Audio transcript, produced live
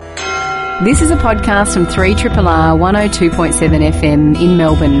This is a podcast from 3RRR 102.7 FM in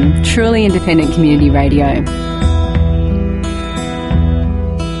Melbourne, truly independent community radio.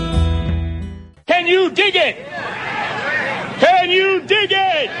 Can you dig it? Can you dig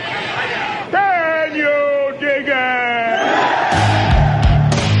it? Can you dig it?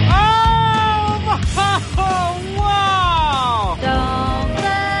 Oh, wow! Don't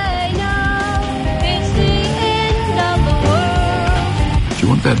they know it's the end of the world? Do you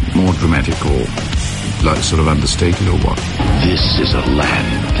want that more dramatic or like sort of understated or what? This is a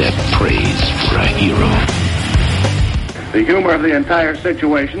land that prays for a hero. The humor of the entire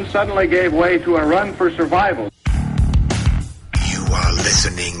situation suddenly gave way to a run for survival. You are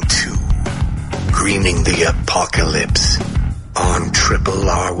listening to Greening the Apocalypse on Triple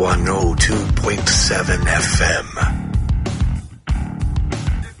R 102.7 FM.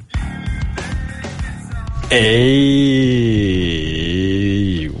 Hey,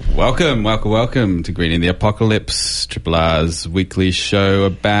 welcome to Greening the Apocalypse, Triple R's weekly show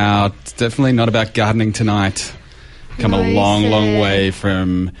definitely not about gardening tonight. Come a long way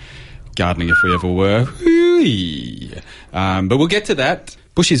from gardening if we ever were. But we'll get to that.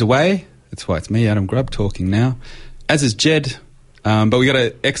 Bushy's away. That's why it's me, Adam Grubb, talking now. As is Jed. But we got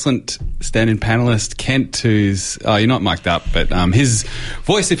an excellent stand-in panellist, Kent, who's... Oh, you're not mic'd up, but his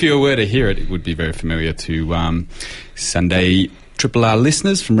voice, if you were to hear it would be very familiar to Sunday Triple R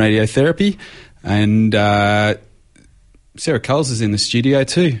listeners from Radiotherapy. And Sarah Coles is in the studio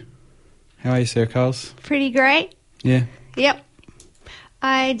too. How are you, Sarah Coles? Pretty great. Yeah. Yep.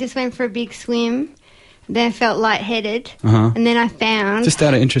 I just went for a big swim. Then I felt lightheaded. And then I found... Just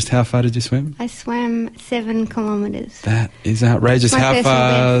out of interest, how far did you swim? I swam 7 kilometres. That is outrageous. How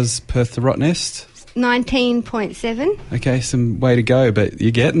far is Perth to Rottnest? 19.7. Okay, some way to go, but you're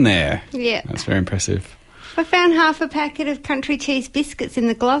getting there. Yeah. That's very impressive. I found half a packet of country cheese biscuits in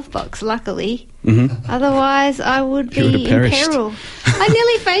the glove box, luckily. Mm-hmm. Otherwise, I would be in peril. I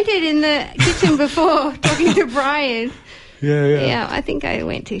nearly fainted in the kitchen before talking to Brian. Yeah, I think I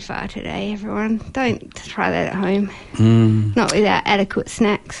went too far today, everyone. Don't try that at home. Not without adequate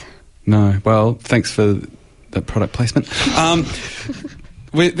snacks. No. Well, thanks for that product placement.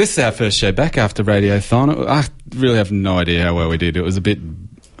 This is our first show back after Radiothon. I really have no idea how well we did. It was a bit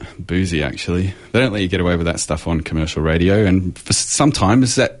boozy, actually. They don't let you get away with that stuff on commercial radio, and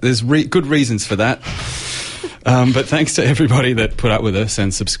sometimes there's good reasons for that. But thanks to everybody that put up with us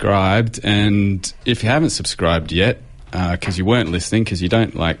and subscribed. And if you haven't subscribed yet, because you weren't listening, because you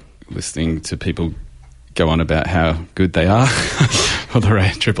don't like listening to people go on about how good they are, or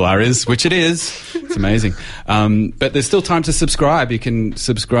the Triple R is, which it is. It's amazing. But there's still time to subscribe. You can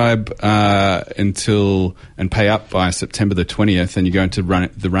subscribe and pay up by September the 20th, and you go into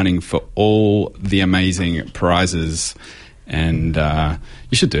the running for all the amazing prizes. And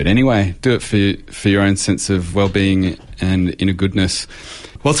you should do it anyway. Do it for your own sense of well-being and inner goodness.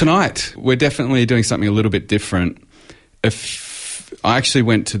 Well, tonight we're definitely doing something a little bit different. I actually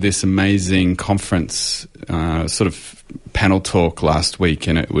went to this amazing conference, sort of panel talk last week,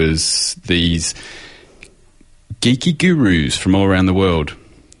 and it was these geeky gurus from all around the world.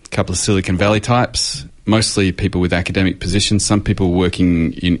 A couple of Silicon Valley types, mostly people with academic positions, some people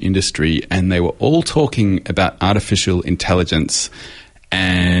working in industry, and they were all talking about artificial intelligence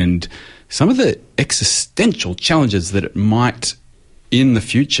and some of the existential challenges that it might, in the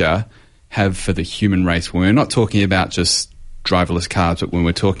future, have for the human race. When we're not talking about just driverless cars, but when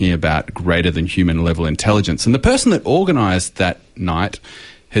we're talking about greater than human level intelligence. And the person that organised that night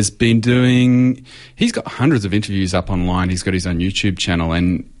has been he's got hundreds of interviews up online. He's got his own YouTube channel,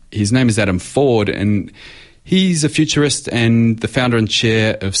 and his name is Adam Ford, and he's a futurist and the founder and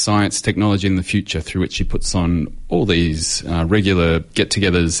chair of Science, Technology and the Future, through which he puts on all these regular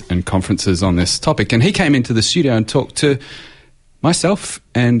get-togethers and conferences on this topic. And he came into the studio and talked to myself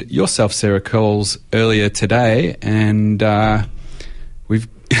and yourself, Sarah Coles, earlier today, and we've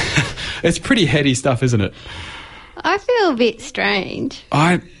it's pretty heady stuff, isn't it? I feel a bit strange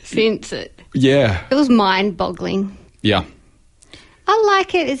since it. Yeah. It was mind-boggling. Yeah. I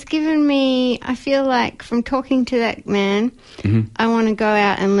like it. It's given me, I feel like from talking to that man, I want to go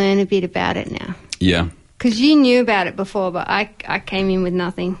out and learn a bit about it now. Yeah. Because you knew about it before, but I came in with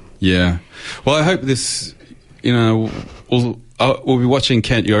nothing. Yeah. Well, I hope this, we'll be watching,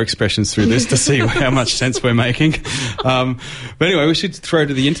 Kent, your expressions through this to see how much sense we're making. But anyway, we should throw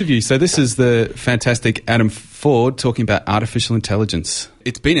to the interview. So this is the fantastic Adam Ford talking about artificial intelligence.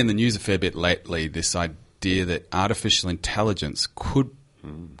 It's been in the news a fair bit lately, this idea that artificial intelligence could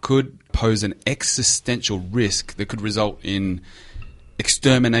pose an existential risk that could result in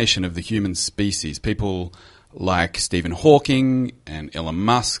extermination of the human species. People like Stephen Hawking and Elon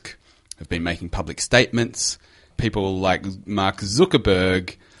Musk have been making public statements. People like Mark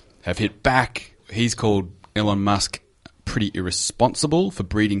Zuckerberg have hit back. He's called Elon Musk pretty irresponsible for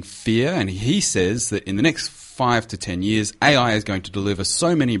breeding fear, and he says that in the next 5 to 10 years, AI is going to deliver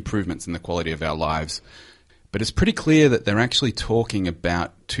so many improvements in the quality of our lives. But it's pretty clear that they're actually talking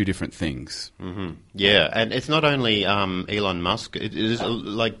about two different things. Mm-hmm. Yeah, and it's not only Elon Musk. It is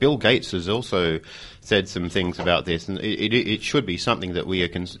like Bill Gates has also said some things about this, and it should be something that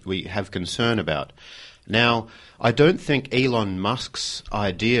we have concern about. Now, I don't think Elon Musk's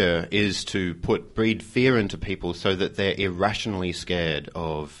idea is to breed fear into people so that they're irrationally scared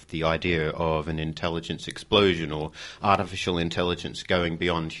of the idea of an intelligence explosion or artificial intelligence going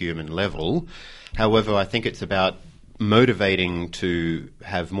beyond human level. However, I think it's about motivating to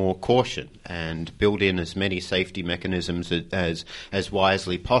have more caution and build in as many safety mechanisms as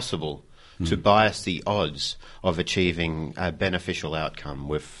wisely possible to bias the odds of achieving a beneficial outcome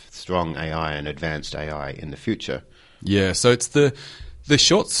with strong AI and advanced AI in the future. Yeah, so it's the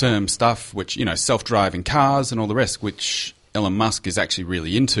short-term stuff, which, you know, self-driving cars and all the rest, which Elon Musk is actually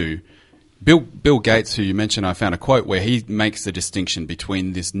really into. Bill Gates, who you mentioned, I found a quote where he makes the distinction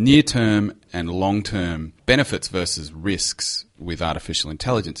between this near-term and long-term benefits versus risks with artificial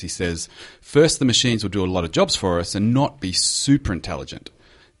intelligence. He says, first, the machines will do a lot of jobs for us and not be super intelligent.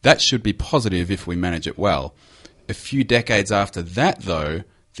 That should be positive if we manage it well. A few decades after that, though,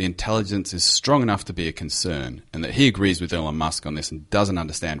 the intelligence is strong enough to be a concern, and that he agrees with Elon Musk on this and doesn't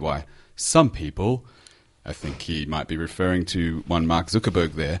understand why some people, I think he might be referring to one Mark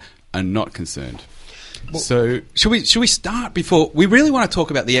Zuckerberg there, are not concerned. Well, so should we start before we really want to talk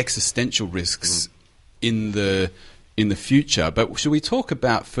about the existential risks in the future, but should we talk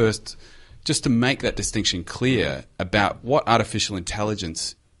about first, just to make that distinction clear, about what artificial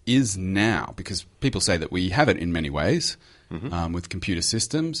intelligence is now, because people say that we have it in many ways with computer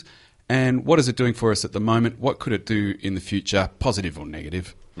systems, and what is it doing for us at the moment? What could it do in the future, positive or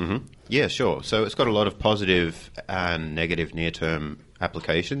negative? Mm-hmm. Yeah, sure. So it's got a lot of positive and negative near-term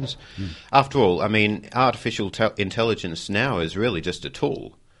applications. After all, I mean, artificial intelligence now is really just a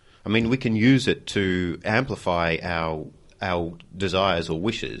tool. I mean, we can use it to amplify our desires or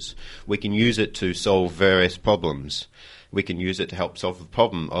wishes. We can use it to solve various problems. We can use it to help solve the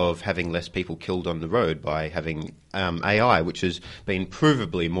problem of having less people killed on the road by having AI, which has been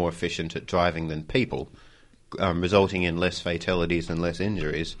provably more efficient at driving than people, resulting in less fatalities and less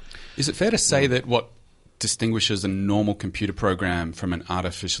injuries. Is it fair to say that what distinguishes a normal computer program from an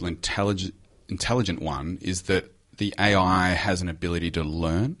artificial intelligent one is that the AI has an ability to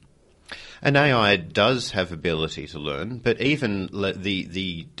learn? An AI does have ability to learn, but even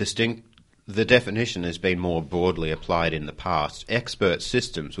the definition has been more broadly applied in the past. Expert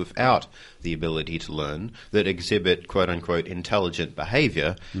systems without the ability to learn that exhibit quote-unquote intelligent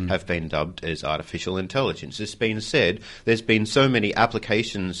behaviour have been dubbed as artificial intelligence. It's been said there's been so many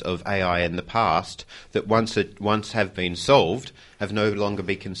applications of AI in the past that once have been solved have no longer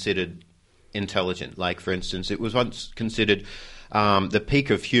been considered intelligent. Like, for instance, it was once considered the peak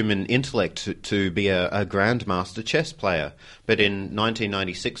of human intellect to be a grandmaster chess player. But in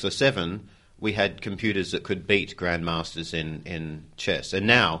 1996 or 7, we had computers that could beat grandmasters in chess. And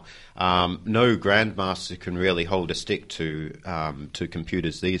now, no grandmaster can really hold a stick to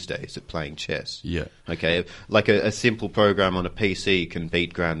computers these days at playing chess. Yeah. Okay, like a simple program on a PC can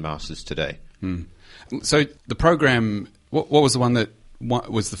beat grandmasters today. So the program, what was the one that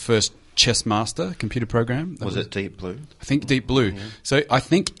was the first chess master computer program? Was it Deep Blue? I think Deep Blue. Yeah. So I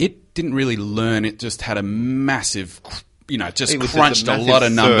think it didn't really learn. It just had a massive, just crunched a lot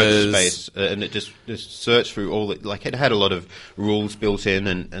of numbers. Space, and it just searched through all it. Like, it had a lot of rules built in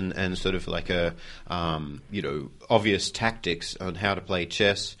and sort of like a, obvious tactics on how to play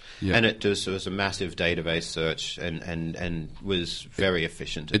chess. Yeah. And it just was a massive database search and was very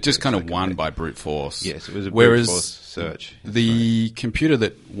efficient. It just kind of won by brute force. Yes, it was a brute force search. The computer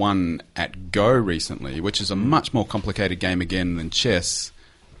that won at Go recently, which is a much more complicated game again than chess,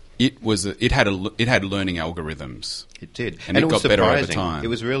 it had learning algorithms. It did, and it got better over time. It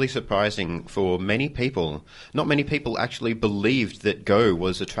was really surprising for many people. Not many people actually believed that Go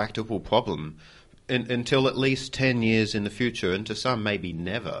was a tractable problem until at least 10 years in the future, and to some maybe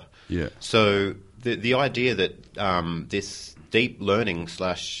never. Yeah. So the idea that this deep learning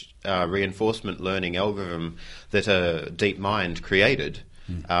 / reinforcement learning algorithm that a DeepMind created,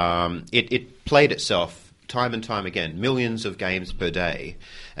 it played itself time and time again, millions of games per day,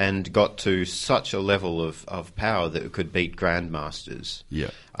 and got to such a level of power that it could beat grandmasters. Yeah.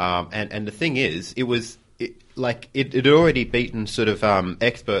 And the thing is, it was like it had already beaten sort of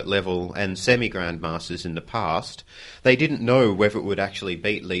expert level and semi-grandmasters in the past. They didn't know whether it would actually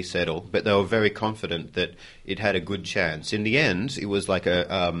beat Lee Sedol, but they were very confident that it had a good chance. In the end, it was like a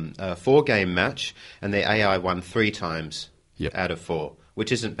 4-game match, and the AI won 3 times out of 4,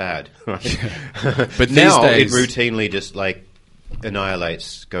 which isn't bad, right? But now days... it routinely just like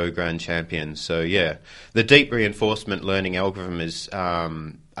annihilates Go Grand Champions. So yeah, the deep reinforcement learning algorithm is,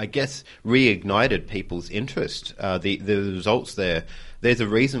 I guess, reignited people's interest. The results there. There's a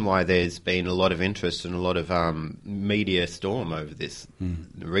reason why there's been a lot of interest and a lot of media storm over this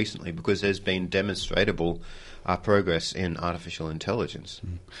recently, because there's been demonstrable progress in artificial intelligence.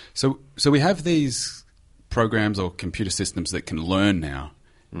 So we have these programs or computer systems that can learn now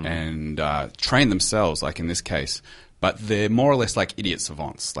and train themselves, like in this case. But they're more or less like idiot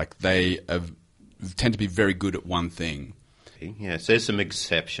savants. Like they tend to be very good at one thing. Yes, there's some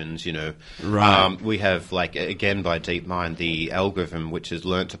exceptions, you know. Right. We have, like, again, by DeepMind, the algorithm which has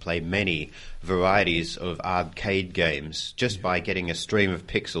learnt to play many varieties of arcade games just by getting a stream of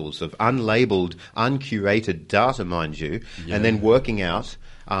pixels of unlabeled, uncurated data, mind you, and then working out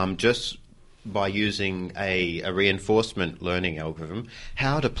just by using a reinforcement learning algorithm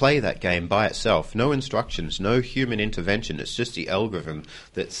how to play that game by itself. No instructions, no human intervention. It's just the algorithm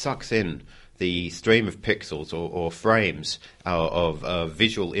that sucks in the stream of pixels or frames of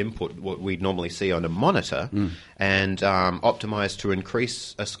visual input, what we'd normally see on a monitor, and optimize to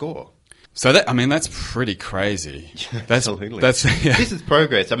increase a score. So that's pretty crazy. Absolutely. This is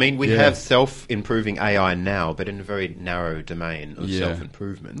progress. I mean, we have self-improving AI now, but in a very narrow domain of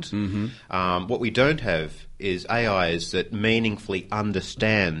self-improvement. What we don't have is AIs that meaningfully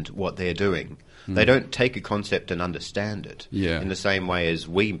understand what they're doing. They don't take a concept and understand it in the same way as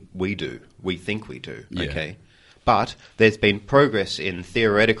we do. We think we do, okay? But there's been progress in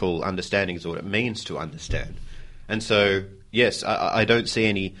theoretical understandings of what it means to understand. And so, yes, I don't see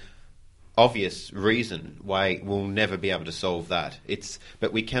any obvious reason why we'll never be able to solve that.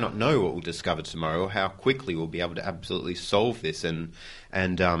 But we cannot know what we'll discover tomorrow, or how quickly we'll be able to absolutely solve this and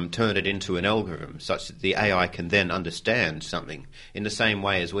turn it into an algorithm such that the AI can then understand something in the same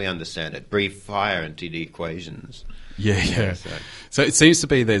way as we understand it, breathe fire into the equations. So it seems to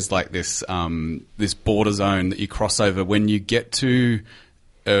be there's like this this border zone that you cross over when you get to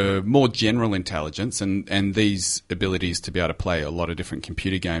more general intelligence, and these abilities to be able to play a lot of different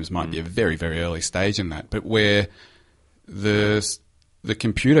computer games might be a very, very early stage in that. But where the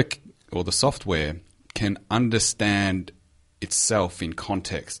computer or the software can understand itself in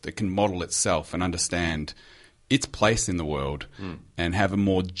context, it can model itself and understand its place in the world and have a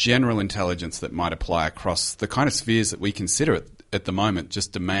more general intelligence that might apply across the kind of spheres that we consider at the moment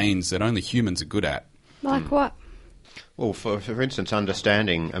just domains that only humans are good at. Like what? Well, for instance,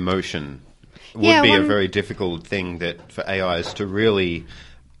 understanding emotion would be a very difficult thing for AIs to really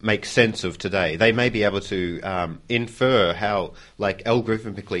make sense of today. They may be able to infer how, like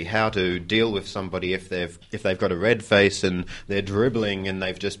algorithmically, how to deal with somebody if they've got a red face and they're dribbling and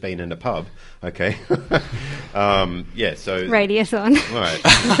they've just been in a pub. Okay, so radius on. Right.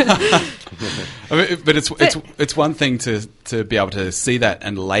 I mean, but it's one thing to be able to see that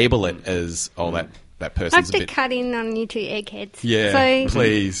and label it as that person's I have to cut in on you two eggheads. Yeah, so,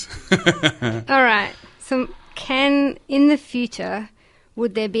 please. All right. So in the future,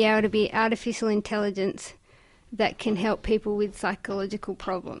 would there be able to be artificial intelligence that can help people with psychological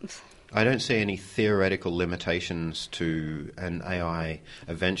problems? I don't see any theoretical limitations to an AI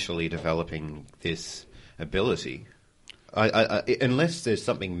eventually developing this ability. Unless there's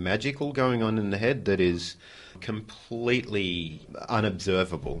something magical going on in the head that is completely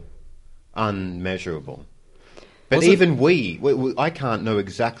unobservable, unmeasurable. But even I can't know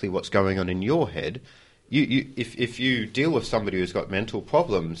exactly what's going on in your head. If you deal with somebody who's got mental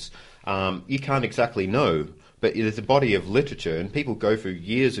problems, you can't exactly know. But there's a body of literature, and people go through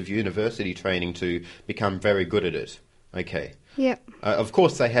years of university training to become very good at it. Okay. Yep. Of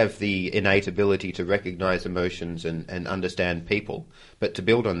course, they have the innate ability to recognize emotions and understand people. But to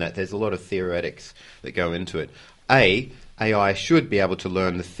build on that, there's a lot of theoretics that go into it. AI should be able to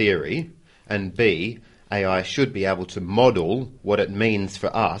learn the theory, and B, AI should be able to model what it means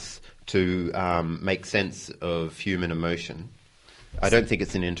for us to make sense of human emotion. I don't think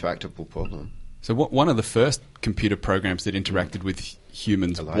it's an intractable problem. So one of the first computer programs that interacted with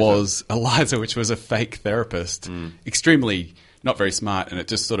humans was Eliza, which was a fake therapist. Extremely not very smart, and it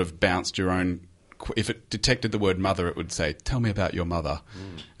just sort of bounced your own... If it detected the word mother, it would say, "Tell me about your mother."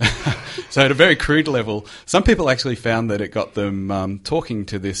 So at a very crude level, some people actually found that it got them talking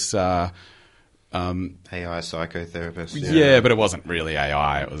to this AI psychotherapist. Yeah, but it wasn't really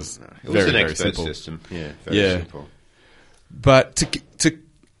AI. It was an very expert simple system. Yeah, very simple. But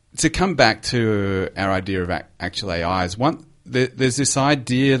to come back to our idea of actual AIs, there's this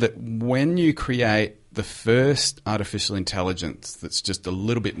idea that when you create the first artificial intelligence that's just a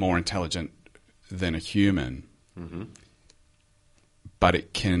little bit more intelligent than a human, but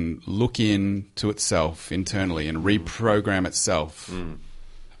it can look into itself internally and reprogram itself,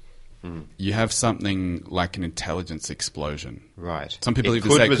 you have something like an intelligence explosion. Right. Some people it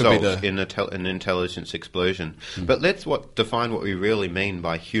even could say it result could be in an intelligence explosion. But let's define what we really mean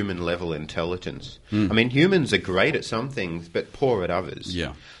by human-level intelligence. I mean, humans are great at some things, but poor at others.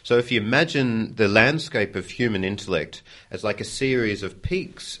 Yeah. So if you imagine the landscape of human intellect as like a series of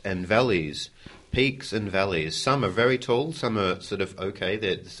peaks and valleys, some are very tall, some are sort of okay,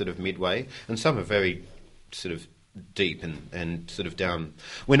 they're sort of midway, and some are very sort of deep and sort of down.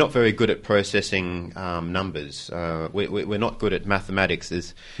 We're not very good at processing numbers. We're not good at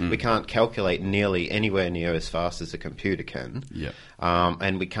mathematics. We can't calculate nearly anywhere near as fast as a computer can. Yeah.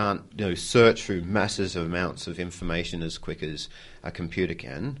 And we can't search through massive amounts of information as quick as a computer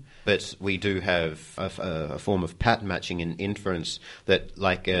can. But we do have a form of pattern matching and inference that,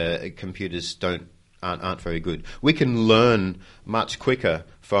 like computers, aren't very good. We can learn much quicker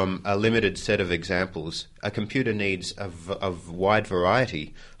from a limited set of examples. A computer needs a wide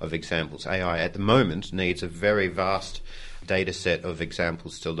variety of examples. AI at the moment needs a very vast data set of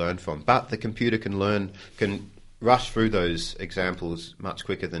examples to learn from. But the computer can rush through those examples much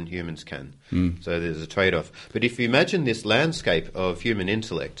quicker than humans can. So there's a trade-off. But if you imagine this landscape of human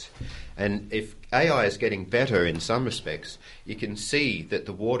intellect, and if AI is getting better in some respects, you can see that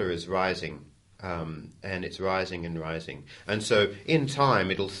the water is rising. And it's rising and rising. And so in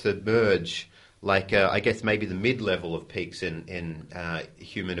time it'll submerge, like I guess maybe the mid-level of peaks in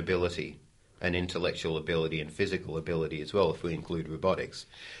human ability and intellectual ability and physical ability as well, if we include robotics.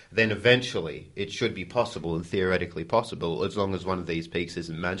 Then eventually it should be possible, and theoretically possible, as long as one of these peaks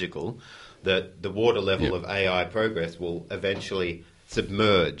isn't magical, that the water level of AI progress will eventually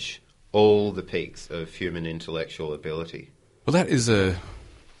submerge all the peaks of human intellectual ability. Well, that is a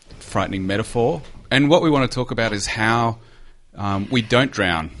frightening metaphor, and what we want to talk about is how we don't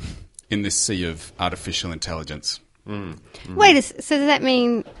drown in this sea of artificial intelligence. Wait, so does that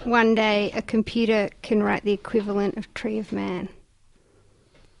mean one day a computer can write the equivalent of Tree of Man?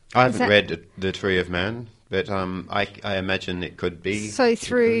 I haven't read The Tree of Man, but I imagine it could be. So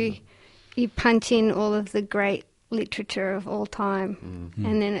you punch in all of the great literature of all time,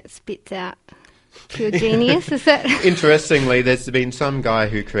 and then it spits out pure genius. Is that interestingly? There's been some guy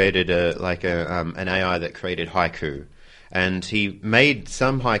who created an AI that created haiku, and he made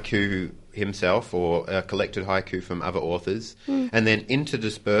some haiku himself or collected haiku from other authors, and then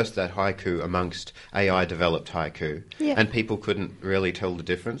interdispersed that haiku amongst AI developed haiku, and people couldn't really tell the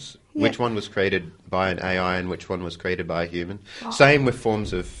difference which one was created by an AI and which one was created by a human. Same with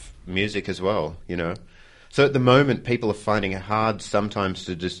forms of music as well, So at the moment, people are finding it hard sometimes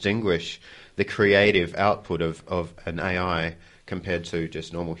to distinguish the creative output of an AI compared to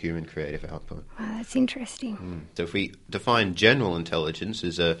just normal human creative output. Wow, that's interesting. So if we define general intelligence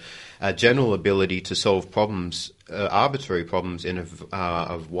as a general ability to solve problems, arbitrary problems in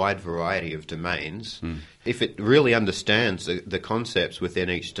a wide variety of domains, if it really understands the concepts within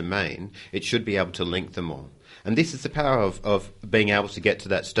each domain, it should be able to link them all. And this is the power of being able to get to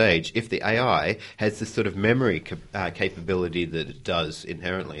that stage. If the AI has this sort of memory capability that it does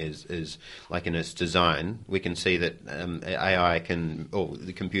inherently, is like in its design, we can see that AI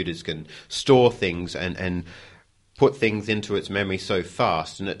the computers can store things and put things into its memory so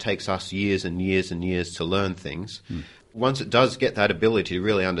fast, and it takes us years and years and years to learn things. Once it does get that ability to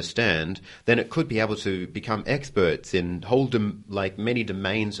really understand, then it could be able to become experts in many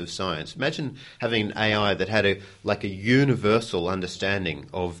domains of science. Imagine having an AI that had a universal understanding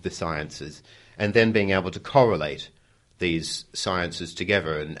of the sciences, and then being able to correlate these sciences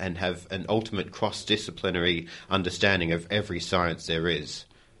together and have an ultimate cross-disciplinary understanding of every science there is.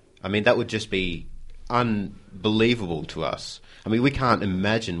 I mean, that would just be unbelievable to us. I mean, we can't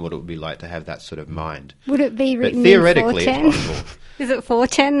imagine what it would be like to have that sort of mind. Would it be written but theoretically, in 4chan? It's possible. Is it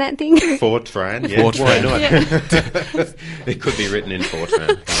 4chan, that thing? Fortran, yeah. Fortran. Why not? It could be written in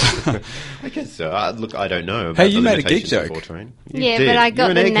Fortran. I guess so. Look, I don't know. Hey, you made a geek joke. Fortran. Yeah, but I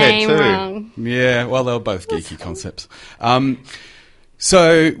got the name wrong. Yeah, well, they were both geeky concepts.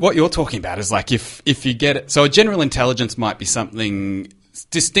 So what you're talking about is like if you get it. So a general intelligence might be something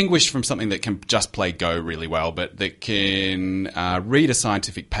distinguished from something that can just play Go really well, but that can read a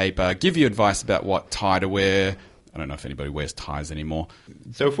scientific paper, give you advice about what tie to wear, I don't know if anybody wears ties anymore.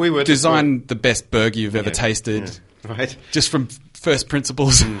 So if we were design the best burger you've ever tasted, right? Just from first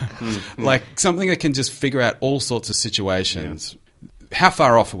principles, like something that can just figure out all sorts of situations. How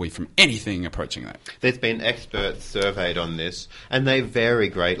far off are we from anything approaching that? There's been experts surveyed on this, and they vary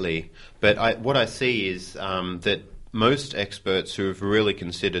greatly. But what I see is that most experts who have really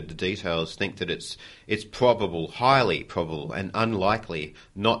considered the details think that it's probable, highly probable, and unlikely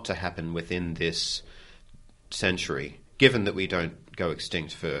not to happen within this century, given that we don't go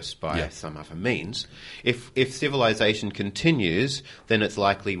extinct first by some other means. If civilization continues, then it's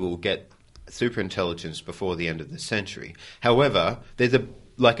likely we'll get superintelligence before the end of the century. However, there's a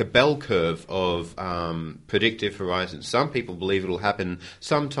bell curve of predictive horizons. Some people believe it'll happen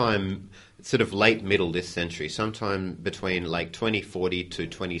sometime sort of late middle this century, sometime between like 2040 to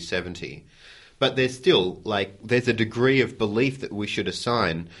 2070. But there's still there's a degree of belief that we should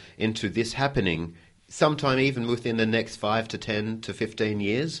assign into this happening sometime even within the next 5 to 10 to 15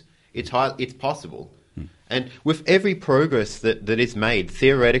 years. It's possible. And with every progress that is made,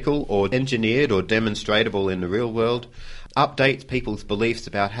 theoretical or engineered or demonstratable in the real world, updates people's beliefs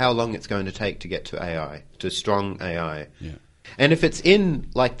about how long it's going to take to get to AI, to strong AI. Yeah. And if it's in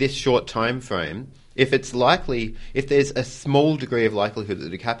this short time frame, if there's a small degree of likelihood that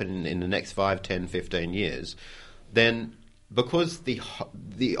it could happen in the next 5, 10, 15 years, then because the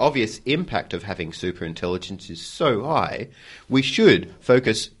obvious impact of having superintelligence is so high, we should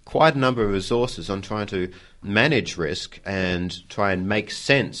focus quite a number of resources on trying to manage risk and try and make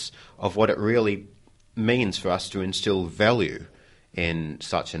sense of what it really means for us to instill value in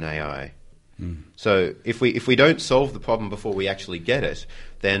such an AI. So if we don't solve the problem before we actually get it,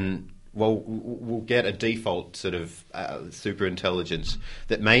 then we'll get a default sort of superintelligence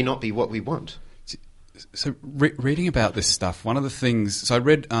that may not be what we want. So reading about this stuff, one of the things... So I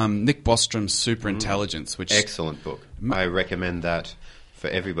read Nick Bostrom's Superintelligence, which... Excellent book. I recommend that for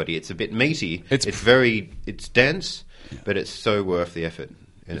everybody. It's a bit meaty. It's dense, but it's so worth the effort.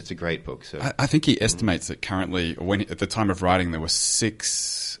 And it's a great book. So I think he estimates that currently, at the time of writing, there were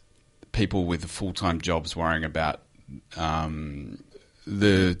 6 people with full-time jobs worrying about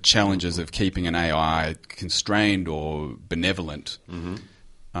the challenges of keeping an AI constrained or benevolent.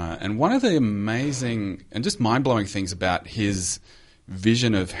 And one of the amazing and just mind-blowing things about his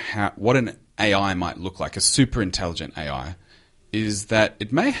vision of what an AI might look like, a super intelligent AI, is that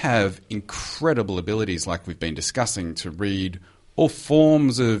it may have incredible abilities like we've been discussing to read all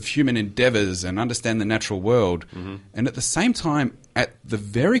forms of human endeavours and understand the natural world. And at the same time, at the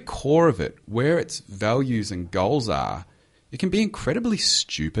very core of it, where its values and goals are, it can be incredibly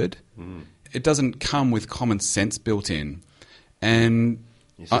stupid. It doesn't come with common sense built in. And...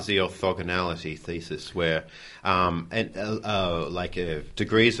 This is the orthogonality thesis, where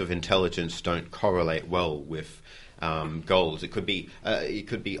degrees of intelligence don't correlate well with goals. It could be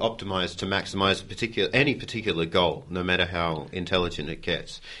optimized to maximize any particular goal, no matter how intelligent it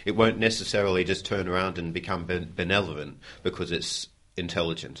gets. It won't necessarily just turn around and become benevolent because it's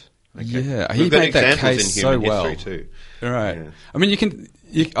intelligent. Okay? Yeah, he made that case so well. Too. Right. Yeah. I mean,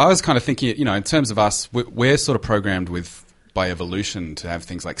 I was kind of thinking, in terms of us, we're sort of programmed by evolution to have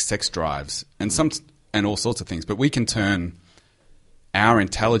things like sex drives and all sorts of things, but we can turn our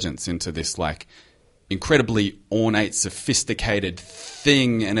intelligence into this incredibly ornate, sophisticated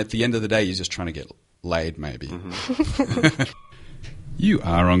thing, and at the end of the day, you're just trying to get laid, maybe. You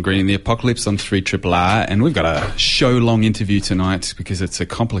are on Greening the Apocalypse on 3RRR, and we've got a show-long interview tonight because it's a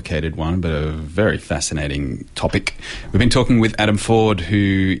complicated one, but a very fascinating topic. We've been talking with Adam Ford,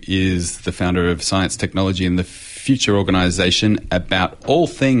 who is the founder of Science, Technology and the Future Organisation, about all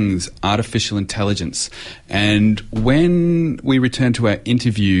things artificial intelligence. And when we return to our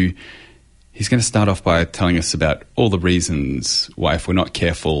interview, he's going to start off by telling us about all the reasons why, if we're not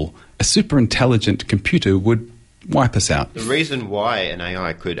careful, a super intelligent computer would wipe us out. The reason why an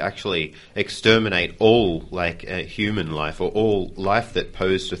AI could actually exterminate all human life or all life that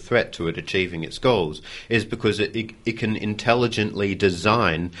posed a threat to it achieving its goals is because it can intelligently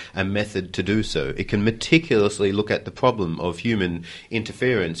design a method to do so. It can meticulously look at the problem of human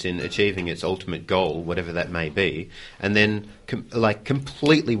interference in achieving its ultimate goal, whatever that may be, and then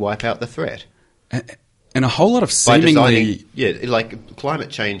completely wipe out the threat. And a whole lot of seemingly... climate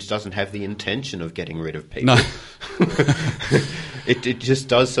change doesn't have the intention of getting rid of people. No. It just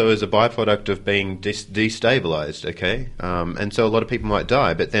does so as a byproduct of being destabilized, okay? And so a lot of people might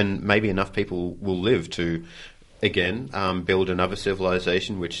die, but then maybe enough people will live to, again, build another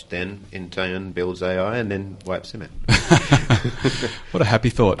civilization, which then, in turn, builds AI and then wipes them out. What a happy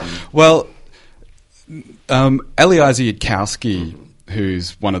thought. Well, Eliezer Yudkowsky,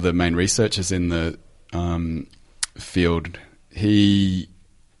 who's one of the main researchers in the field,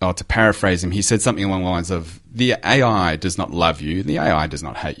 to paraphrase him, he said something along the lines of, the AI does not love you, the AI does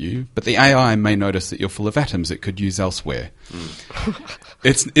not hate you, but the AI may notice that you're full of atoms it could use elsewhere.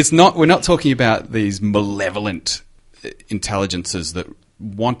 We're not talking about these malevolent intelligences that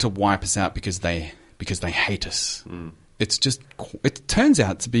want to wipe us out because they hate us. It turns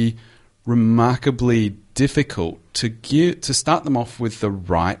out to be remarkably difficult to start them off with the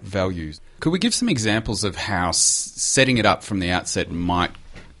right values. Could we give some examples of how setting it up from the outset might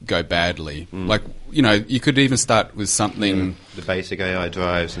go badly? Like, you could even start with something... The basic AI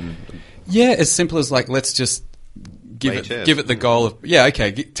drives and... Yeah, as simple as, like, let's just give it the goal of... Yeah,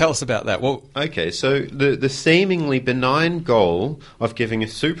 okay, tell us about that. Well, okay, so the seemingly benign goal of giving a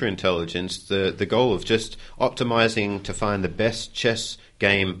superintelligence the goal of just optimizing to find the best chess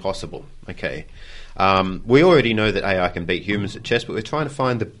game possible. Okay. We already know that AI can beat humans at chess, but we're trying to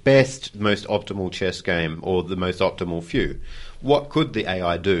find the best, most optimal chess game or the most optimal few. What could the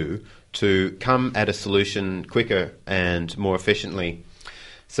AI do to come at a solution quicker and more efficiently?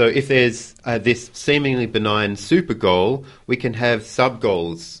 So if there's this seemingly benign super goal, we can have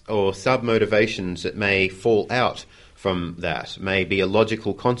sub-goals or sub-motivations that may fall out from that, may be a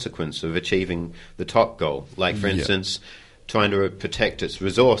logical consequence of achieving the top goal. Like, for instance, trying to protect its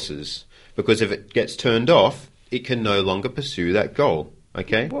resources. Because if it gets turned off, it can no longer pursue that goal.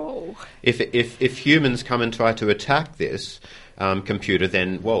 Okay? Whoa. If humans come and try to attack this computer,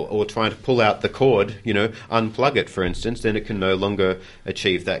 then, or trying to pull out the cord, unplug it, for instance, then it can no longer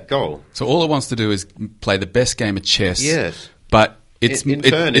achieve that goal. So all it wants to do is play the best game of chess. Yes. But it's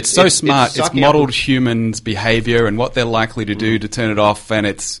so smart. It's modelled humans' behaviour and what they're likely to do to turn it off, and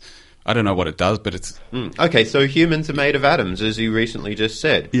I don't know what it does, but it's... Okay, so humans are made of atoms, as you recently just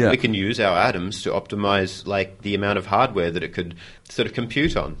said. Yeah. We can use our atoms to optimize, like, the amount of hardware that it could sort of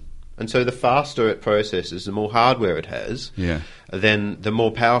compute on. And so the faster it processes, the more hardware it has, then the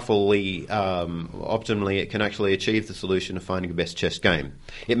more powerfully, optimally it can actually achieve the solution of finding the best chess game.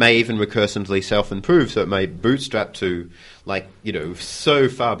 It may even recursively self-improve, so it may bootstrap to, so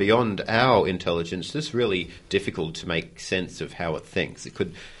far beyond our intelligence, it's really difficult to make sense of how it thinks. It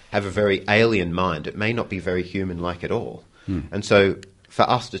could have a very alien mind. It may not be very human-like at all. And so for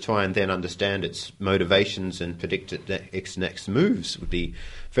us to try and then understand its motivations and predict its next moves would be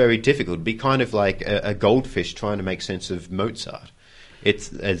very difficult. It would be kind of like a goldfish trying to make sense of Mozart.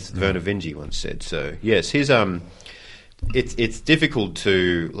 It's, as Werner Vinge once said. So, yes, it's difficult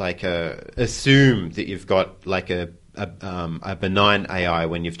to assume that you've got a benign AI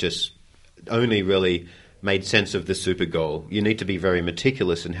when you've just only really made sense of the super goal. You need to be very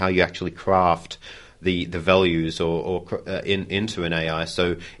meticulous in how you actually craft the values into an AI,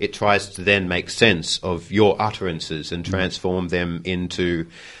 so it tries to then make sense of your utterances and transform them into,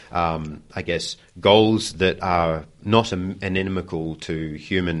 goals that are not inimical to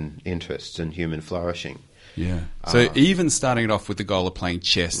human interests and human flourishing. Yeah. So even starting it off with the goal of playing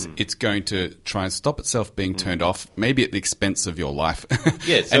chess, it's going to try and stop itself being turned off, maybe at the expense of your life,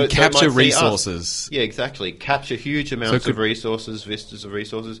 and capture resources. Yeah, exactly. Capture huge amounts of resources, vistas of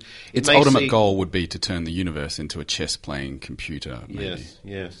resources. Its ultimate goal would be to turn the universe into a chess-playing computer. Maybe.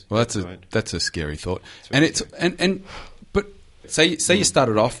 Yes. Well, that's a scary thought. But say you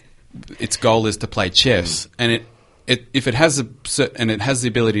started off, its goal is to play chess, and if it has the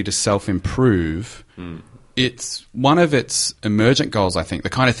ability to self-improve. It's one of its emergent goals, I think, the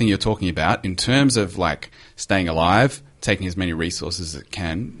kind of thing you're talking about in terms of like staying alive, taking as many resources as it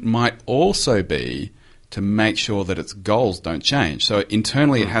can, might also be to make sure that its goals don't change. So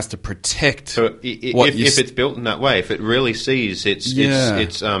internally it has to protect if it's built in that way, if it really sees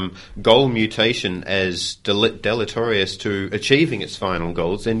its goal mutation as deleterious to achieving its final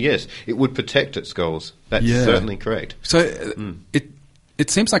goals, then yes, it would protect its goals. That's certainly correct. So It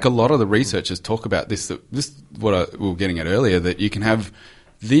seems like a lot of the researchers talk about this what we were getting at earlier, that you can have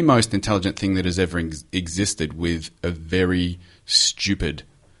the most intelligent thing that has ever existed with a very stupid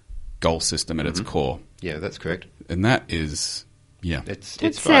goal system at its core. Yeah, that's correct. And that is, It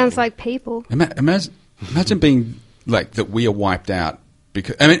sounds like people. Imagine being like that we are wiped out.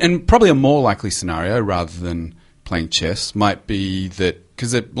 And probably a more likely scenario rather than playing chess might be that,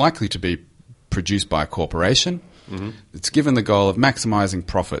 because they're likely to be produced by a corporation. It's given the goal of maximizing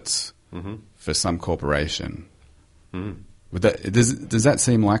profits for some corporation. Does that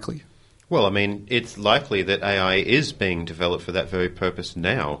seem likely? Well, I mean, it's likely that AI is being developed for that very purpose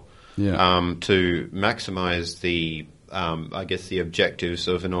now, to maximize the objectives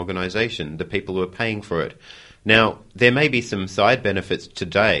of an organization, the people who are paying for it. Now, there may be some side benefits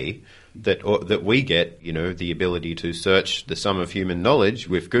today that we get, the ability to search the sum of human knowledge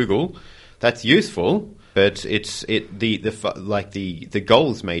with Google. That's useful. But the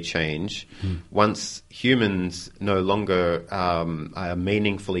goals may change once humans no longer are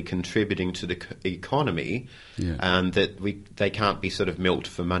meaningfully contributing to the economy, and that they can't be sort of milked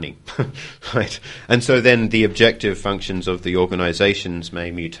for money, right? And so then the objective functions of the organisations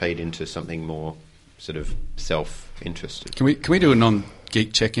may mutate into something more sort of self-interested. Can we do a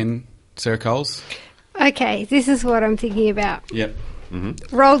non-geek check-in, Sarah Coles? Okay, this is what I'm thinking about. Yep.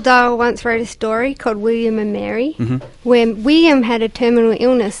 Roald Dahl once wrote a story called William and Mary, where William had a terminal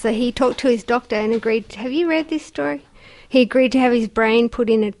illness, so he talked to his doctor and agreed. Have you read this story? He agreed to have his brain put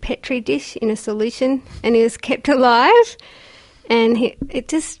in a petri dish in a solution, and he was kept alive. And it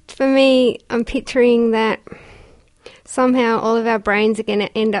just, for me, I'm picturing that somehow all of our brains are going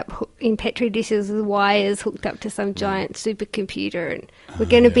to end up in petri dishes with wires hooked up to some giant supercomputer, and we're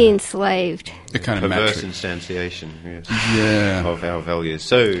going to be enslaved. The kind of perverse instantiation, yes, of our values.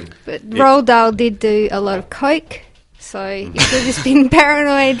 But Roald Dahl did do a lot of coke, so it could have just been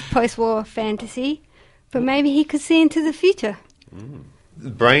paranoid post-war fantasy, but maybe he could see into the future.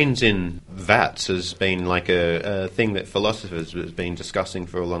 Brains in vats has been like a thing that philosophers have been discussing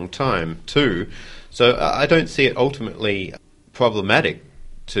for a long time too. So I don't see it ultimately problematic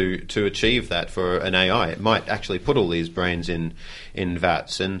to achieve that for an AI. It might actually put all these brains in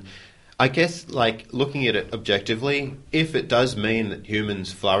vats. And I guess, like, looking at it objectively, if it does mean that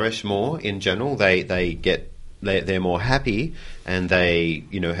humans flourish more in general, they're more happy, and they,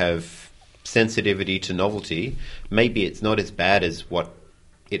 have sensitivity to novelty, maybe it's not as bad as what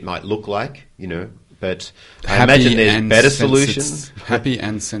it might look like, but I imagine there's better solutions. Happy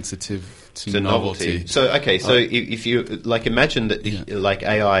and sensitive to novelty. So, if you, imagine that,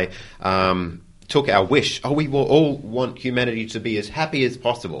 AI took our wish. We will all want humanity to be as happy as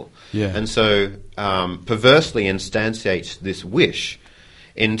possible. Yeah. And so, perversely instantiates this wish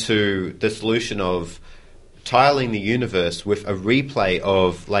into the solution of tiling the universe with a replay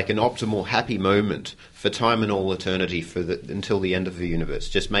of, like, an optimal happy moment for time and all eternity until the end of the universe.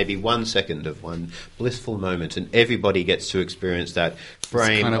 Just maybe 1 second of one blissful moment, and everybody gets to experience that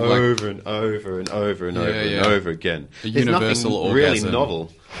frame kind of over and over and over and over again. A There's universal nothing really orgasm.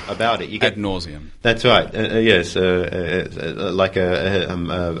 novel about it. You get Ad nauseum. That's right. Yes, the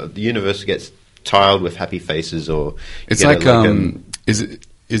universe gets tiled with happy faces, or it's like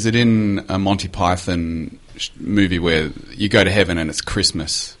is it in a Monty Python movie where you go to heaven and it's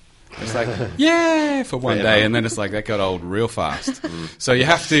Christmas? It's like, yeah, for one day, and then it's like that got old real fast. So you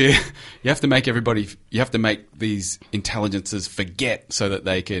have to make these intelligences forget so that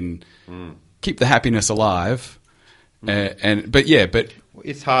they can keep the happiness alive. But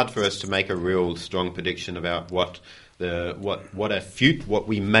it's hard for us to make a real strong prediction about what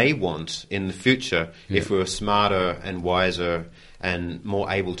we may want in the future if we were smarter and wiser and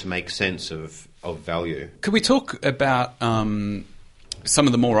more able to make sense of value. Could we talk about some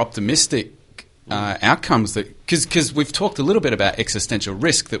of the more optimistic outcomes because we've talked a little bit about existential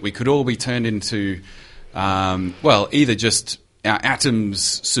risk, that we could all be turned into either just our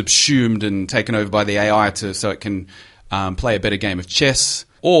atoms subsumed and taken over by the AI so it can play a better game of chess,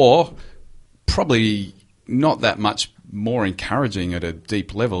 or probably not that much more encouraging at a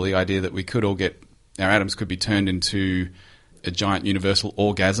deep level, the idea that we could all our atoms could be turned into a giant universal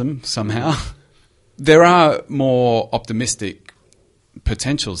orgasm somehow. There are more optimistic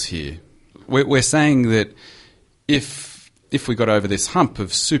potentials here. We're saying that if we got over this hump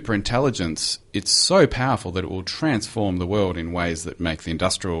of superintelligence, it's so powerful that it will transform the world in ways that make the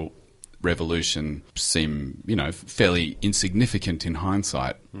Industrial Revolution seem, fairly insignificant in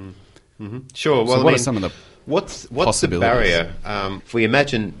hindsight. Mm-hmm. Sure. Well, so what are some of the what's the barrier? If we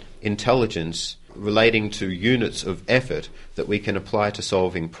imagine intelligence relating to units of effort that we can apply to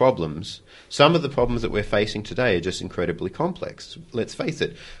solving problems, some of the problems that we're facing today are just incredibly complex. Let's face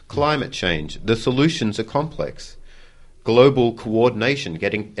it, climate change, the solutions are complex. Global coordination,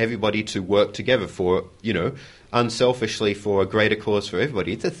 getting everybody to work together for, unselfishly for a greater cause for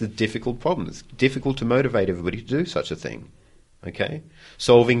everybody, that's a difficult problem. It's difficult to motivate everybody to do such a thing. Okay?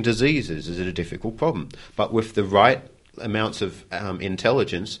 Solving diseases is a difficult problem. But with the right amounts of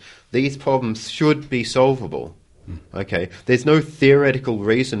intelligence, these problems should be solvable. Okay? There's no theoretical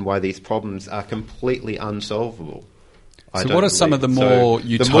reason why these problems are completely unsolvable. So what are some of the more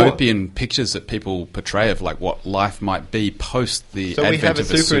utopian pictures that people portray of like what life might be post the advent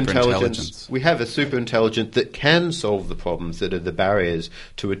of a superintelligence? We have a superintelligence that can solve the problems that are the barriers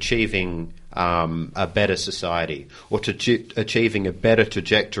to achieving a better society, or to achieving a better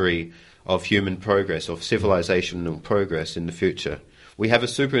trajectory of human progress, of civilizational progress in the future. We have a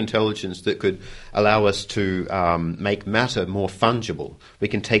superintelligence that could allow us to make matter more fungible. We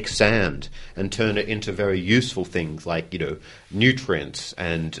can take sand and turn it into very useful things like, nutrients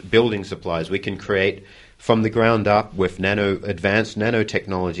and building supplies. We can create from the ground up with advanced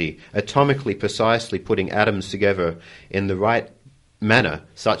nanotechnology, atomically precisely putting atoms together in the right manner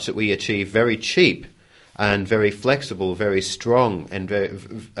such that we achieve very cheap and very flexible, very strong, and very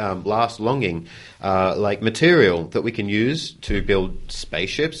last-longing, like material that we can use to build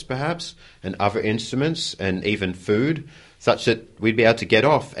spaceships, perhaps, and other instruments, and even food, such that we'd be able to get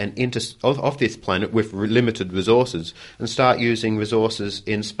off this planet with limited resources and start using resources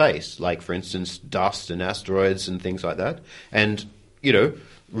in space, like, for instance, dust and asteroids and things like that, and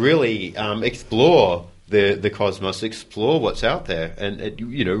really explore the cosmos, explore what's out there, and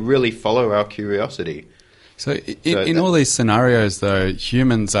really follow our curiosity. So in all these scenarios, though,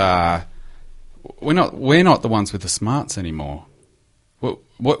 humans are we're not the ones with the smarts anymore.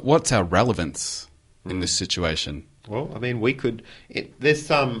 What's our relevance in this situation? Well, I mean, there's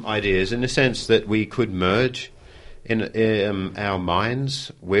some ideas in the sense that we could merge in our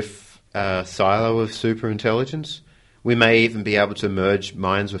minds with a silo of superintelligence. We may even be able to merge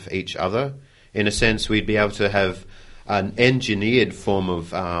minds with each other. In a sense, we'd be able to have an engineered form of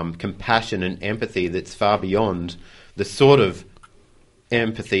compassion and empathy that's far beyond the sort of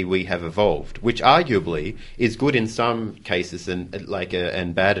empathy we have evolved, which arguably is good in some cases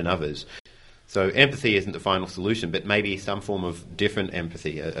and bad in others. So empathy isn't the final solution, but maybe some form of different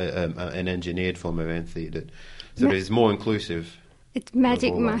empathy, an engineered form of empathy that is more inclusive. It's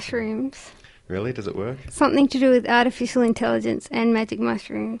magic mushrooms. Really? Does it work? Something to do with artificial intelligence and magic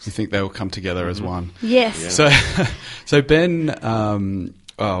mushrooms. You think they will come together as one? Yes. Yeah. So Ben,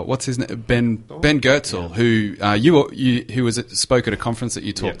 what's his name? Ben Goertzel, who spoke at a conference that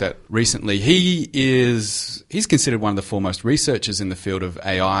you talked at recently. He's considered one of the foremost researchers in the field of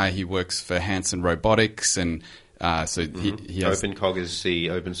AI. He works for Hanson Robotics, and so he has OpenCog is the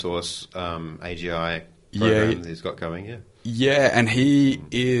open source AGI program he's got going. Yeah, and he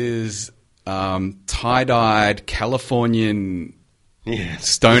is tie-dyed Californian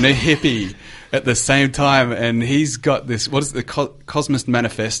stoner hippie at the same time, and he's got this, what is it, the Cosmos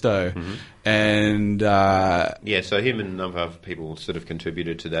Manifesto, and so him and a number of other people sort of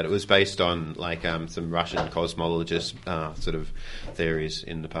contributed to that. It was based on some Russian cosmologist sort of theories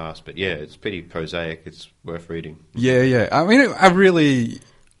in the past, but it's pretty prosaic. It's worth reading. I mean, I really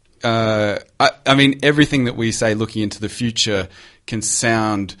I mean, everything that we say looking into the future can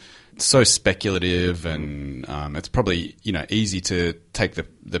sound so speculative, and it's probably easy to take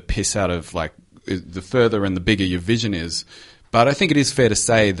the piss out of the further and the bigger your vision is. But I think it is fair to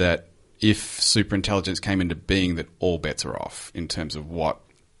say that if superintelligence came into being, that all bets are off in terms of what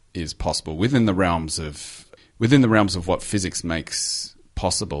is possible within the realms of what physics makes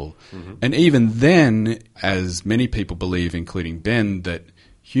possible. And even then, as many people believe, including Ben, that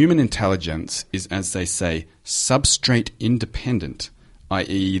human intelligence is, as they say, substrate independent.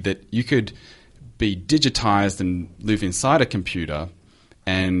 I.e. that you could be digitized and live inside a computer,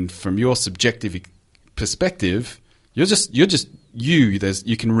 and from your subjective perspective, you're just you.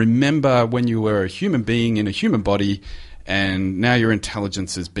 You can remember when you were a human being in a human body, and now your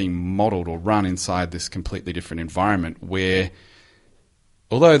intelligence is being modeled or run inside this completely different environment where,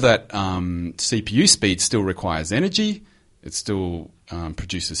 although that CPU speed still requires energy, it still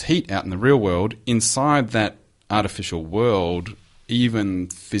produces heat out in the real world. Inside that artificial world, even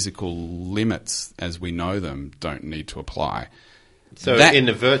physical limits as we know them don't need to apply. So in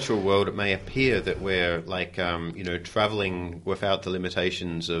the virtual world, it may appear that we're traveling without the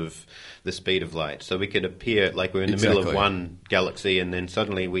limitations of the speed of light. So we could appear like we're in the middle of one galaxy, and then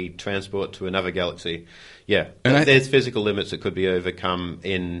suddenly we transport to another galaxy. Yeah, and there's physical limits that could be overcome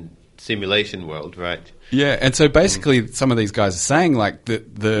in simulation world, right? Yeah, and so basically some of these guys are saying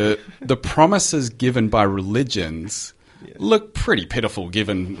the promises given by religions look pretty pitiful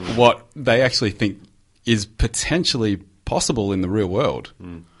given what they actually think is potentially possible in the real world.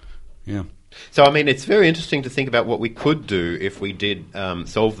 Yeah. So, I mean, it's very interesting to think about what we could do if we did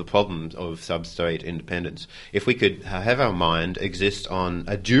solve the problem of substrate independence. If we could have our mind exist on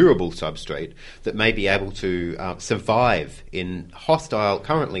a durable substrate that may be able to survive in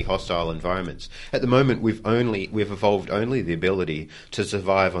currently hostile environments. At the moment, we've evolved only the ability to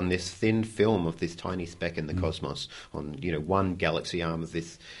survive on this thin film of this tiny speck in the cosmos, on one galaxy arm of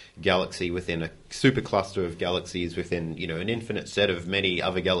this galaxy within a supercluster of galaxies within an infinite set of many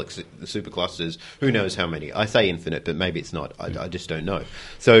other galaxy superclusters. Who knows how many? I say infinite, but maybe it's not. I just don't know.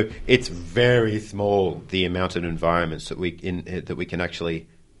 So it's very small, the amount of environments that we can actually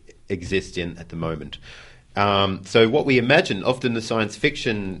exist in at the moment. So what we imagine, often the science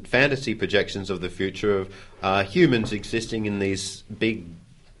fiction fantasy projections of the future of humans existing in these big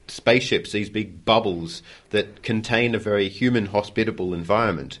spaceships, these big bubbles that contain a very human, hospitable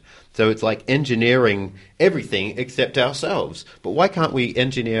environment. So it's like engineering everything except ourselves. But why can't we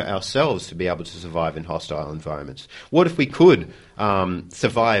engineer ourselves to be able to survive in hostile environments? What if we could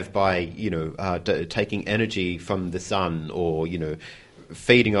survive by, taking energy from the sun, or,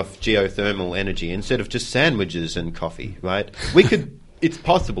 feeding off geothermal energy instead of just sandwiches and coffee, right? We could. It's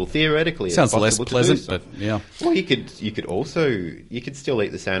possible, theoretically. Sounds it's less possible pleasant, to do so. but yeah. Well, you could still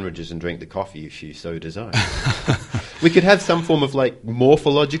eat the sandwiches and drink the coffee if you so desire. We could have some form of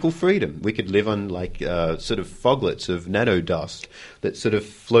morphological freedom. We could live on sort of foglets of nanodust that sort of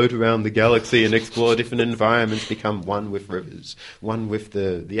float around the galaxy and explore different environments, become one with rivers, one with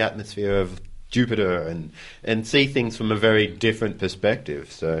the atmosphere of Jupiter, and see things from a very different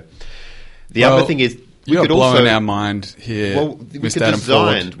perspective. So the other thing is, you're blowing our mind here. Well, we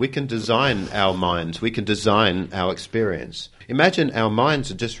can design our minds. We can design our experience. Imagine our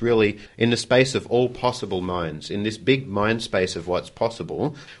minds are just really in the space of all possible minds. In this big mind space of what's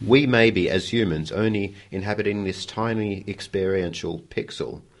possible, we may be, as humans, only inhabiting this tiny experiential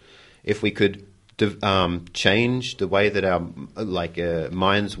pixel. If we could change the way that our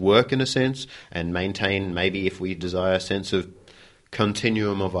minds work, in a sense, and maintain, maybe if we desire, a sense of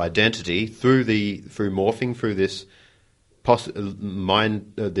continuum of identity through morphing through this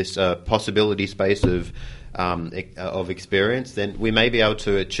possibility space of experience, then we may be able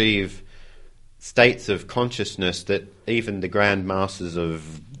to achieve states of consciousness that even the grand masters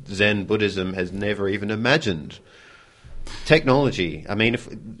of Zen Buddhism has never even imagined. Technology, I mean,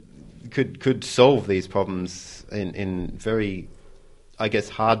 could solve these problems in very, I guess,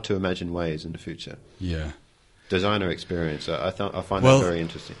 hard to imagine ways in the future. Yeah. Designer experience. I find that very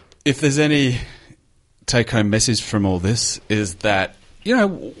interesting. If there's any take-home message from all this, is that,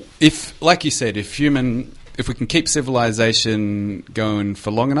 if, like you said, if we can keep civilization going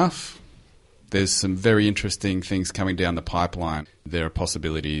for long enough, there's some very interesting things coming down the pipeline. There are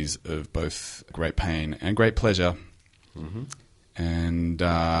possibilities of both great pain and great pleasure. Mm-hmm. And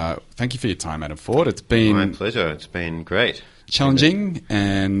thank you for your time, Adam Ford. It's been my pleasure. It's been great, challenging,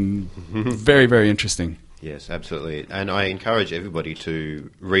 and very, very interesting. Yes, absolutely. And I encourage everybody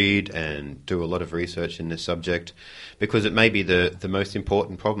to read and do a lot of research in this subject, because it may be the most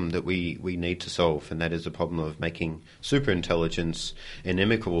important problem that we need to solve, and that is the problem of making superintelligence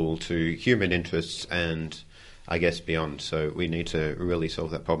inimical to human interests and, I guess, beyond. So we need to really solve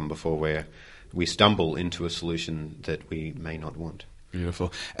that problem before we stumble into a solution that we may not want.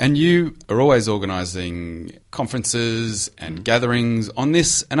 Beautiful. And you are always organising conferences and gatherings on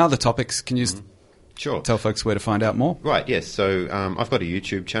this and other topics. Can you Sure. tell folks where to find out more? Right, yes. So I've got a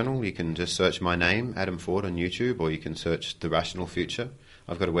YouTube channel. You can just search my name, Adam Ford, on YouTube, or you can search The Rational Future.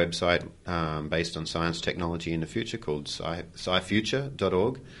 I've got a website based on science, technology, and the future called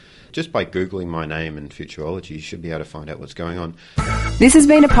scifuture.org. Just by Googling my name and futurology, you should be able to find out what's going on. This has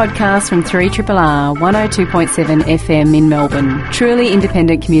been a podcast from 3RRR 102.7 FM in Melbourne. Truly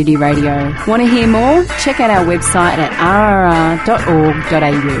independent community radio. Want to hear more? Check out our website at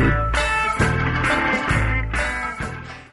rrr.org.au.